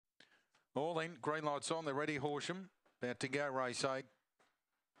All in, green lights on, they're ready, Horsham. About to go, race 8.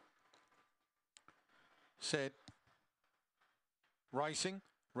 Set. Racing.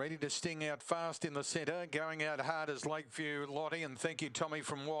 Ready to sting out fast in the centre. Going out hard as Lakeview Lottie. And thank you, Tommy,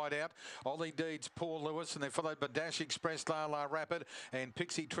 from wide out. Ollie Deeds, Paul Lewis. And they're followed by Dash Express, La La Rapid. And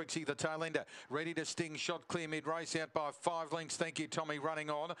Pixie Trixie, the tail ender. Ready to sting. Shot clear mid-race out by 5 lengths. Thank you, Tommy, running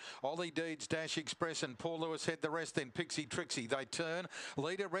on. Ollie Deeds, Dash Express and Paul Lewis head the rest. Then Pixie Trixie, they turn.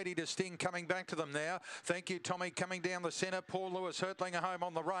 Leader ready to sting. Coming back to them now. Thank you, Tommy, coming down the centre. Paul Lewis hurtling home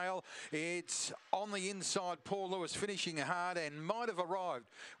on the rail. It's on the inside. Paul Lewis finishing hard and might have arrived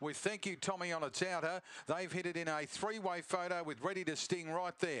with Thank You Tommy on its outer. They've hit it in a 3-way photo with Ready to Sting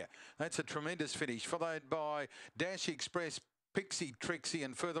right there. That's a tremendous finish, followed by Dash Express, Pixie Trixie,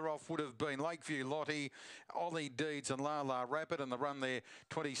 and further off would have been Lakeview Lottie, Ollie Deeds and La La Rapid, and the run there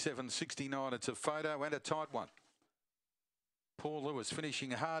 27.69. It's a photo and a tight one. Paul Lewis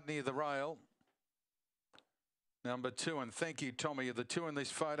finishing hard near the rail. Number 2, and Thank You Tommy are the 2 in this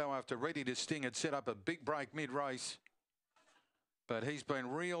photo after Ready to Sting had set up a big break mid-race. But he's been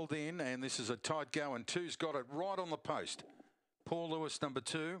reeled in, and this is a tight go, and 2's got it right on the post. Paul Lewis, number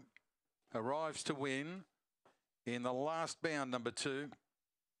 2, arrives to win in the last bound, number 2.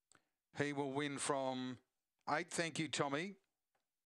 He will win from 8, Thank You Tommy,